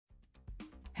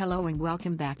Hello and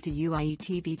welcome back to UIE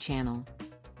TV channel.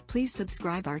 Please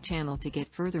subscribe our channel to get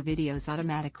further videos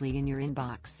automatically in your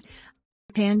inbox.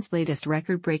 Japan's latest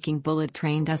record-breaking bullet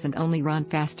train doesn't only run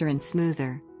faster and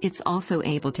smoother, it's also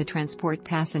able to transport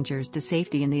passengers to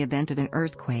safety in the event of an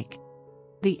earthquake.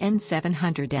 The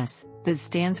N700S, the S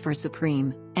stands for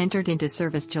Supreme, entered into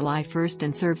service July 1st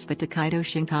and serves the Tokaido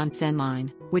Shinkansen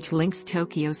line, which links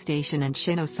Tokyo Station and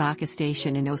Shin-Osaka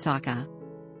Station in Osaka.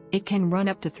 It can run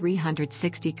up to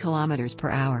 360 km per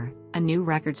hour, a new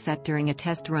record set during a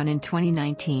test run in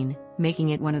 2019,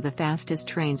 making it one of the fastest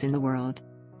trains in the world.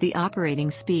 The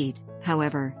operating speed,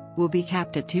 however, will be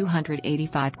capped at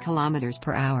 285 km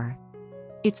per hour.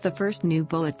 It's the first new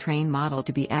bullet train model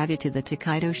to be added to the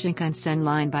Tokaido Shinkansen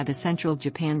line by the Central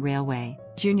Japan Railway,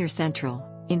 Junior Central,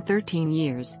 in 13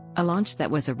 years, a launch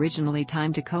that was originally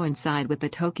timed to coincide with the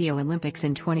Tokyo Olympics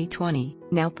in 2020,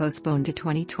 now postponed to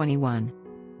 2021.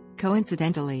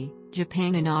 Coincidentally,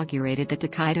 Japan inaugurated the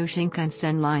Tokaido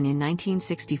Shinkansen line in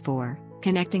 1964,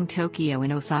 connecting Tokyo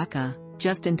and Osaka,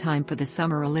 just in time for the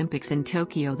Summer Olympics in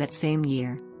Tokyo that same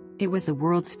year. It was the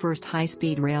world's first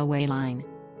high-speed railway line.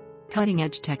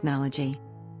 Cutting-edge technology.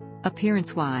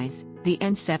 Appearance-wise, the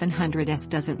N700S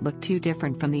doesn't look too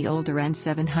different from the older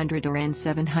N700 or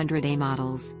N700A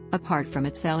models, apart from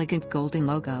its elegant golden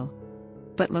logo.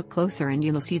 But look closer and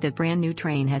you'll see the brand new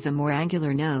train has a more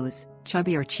angular nose,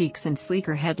 chubbier cheeks and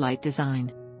sleeker headlight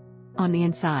design. On the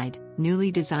inside,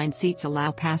 newly designed seats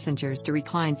allow passengers to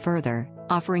recline further,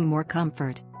 offering more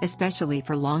comfort, especially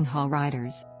for long-haul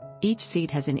riders. Each seat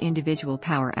has an individual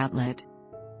power outlet.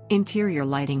 Interior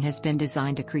lighting has been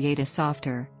designed to create a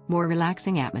softer, more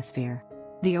relaxing atmosphere.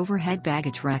 The overhead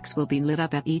baggage racks will be lit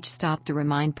up at each stop to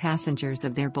remind passengers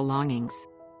of their belongings.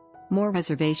 More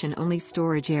reservation-only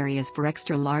storage areas for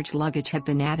extra-large luggage have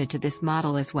been added to this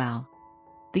model as well.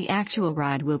 The actual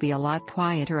ride will be a lot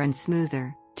quieter and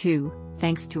smoother, too,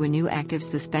 thanks to a new active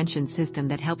suspension system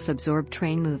that helps absorb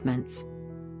train movements.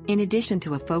 In addition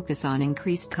to a focus on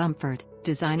increased comfort,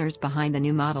 designers behind the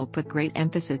new model put great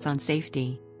emphasis on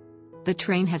safety. The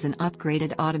train has an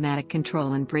upgraded automatic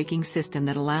control and braking system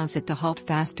that allows it to halt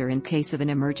faster in case of an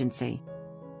emergency.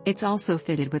 It's also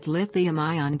fitted with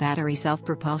lithium-ion battery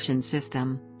self-propulsion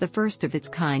system, the first of its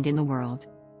kind in the world.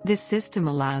 This system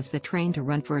allows the train to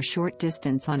run for a short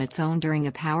distance on its own during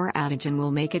a power outage and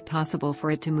will make it possible for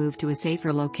it to move to a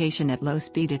safer location at low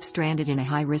speed if stranded in a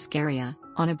high-risk area,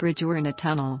 on a bridge or in a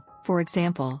tunnel, for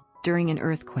example, during an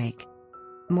earthquake.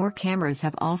 More cameras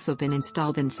have also been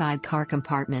installed inside car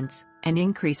compartments, an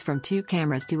increase from 2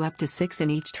 cameras to up to 6 in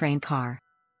each train car.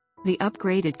 The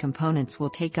upgraded components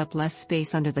will take up less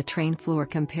space under the train floor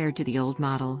compared to the old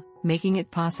model, making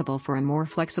it possible for a more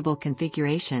flexible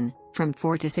configuration, from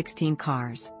 4 to 16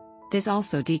 cars. This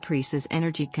also decreases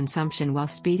energy consumption while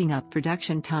speeding up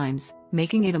production times,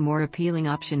 making it a more appealing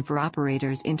option for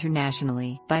operators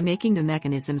internationally. By making the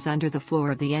mechanisms under the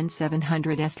floor of the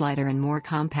N700S lighter and more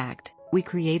compact, we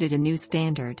created a new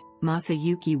standard,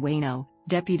 Masayuki Ueno,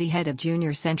 deputy head of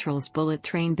Junior Central's Bullet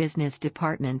Train Business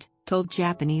Department, told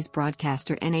Japanese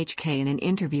broadcaster NHK in an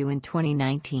interview in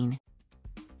 2019.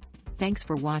 Thanks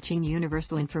for watching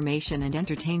Universal Information and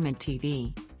Entertainment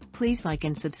TV. Please like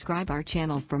and subscribe our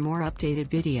channel for more updated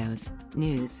videos,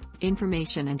 news,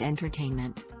 information and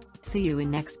entertainment. See you in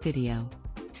next video.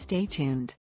 Stay tuned.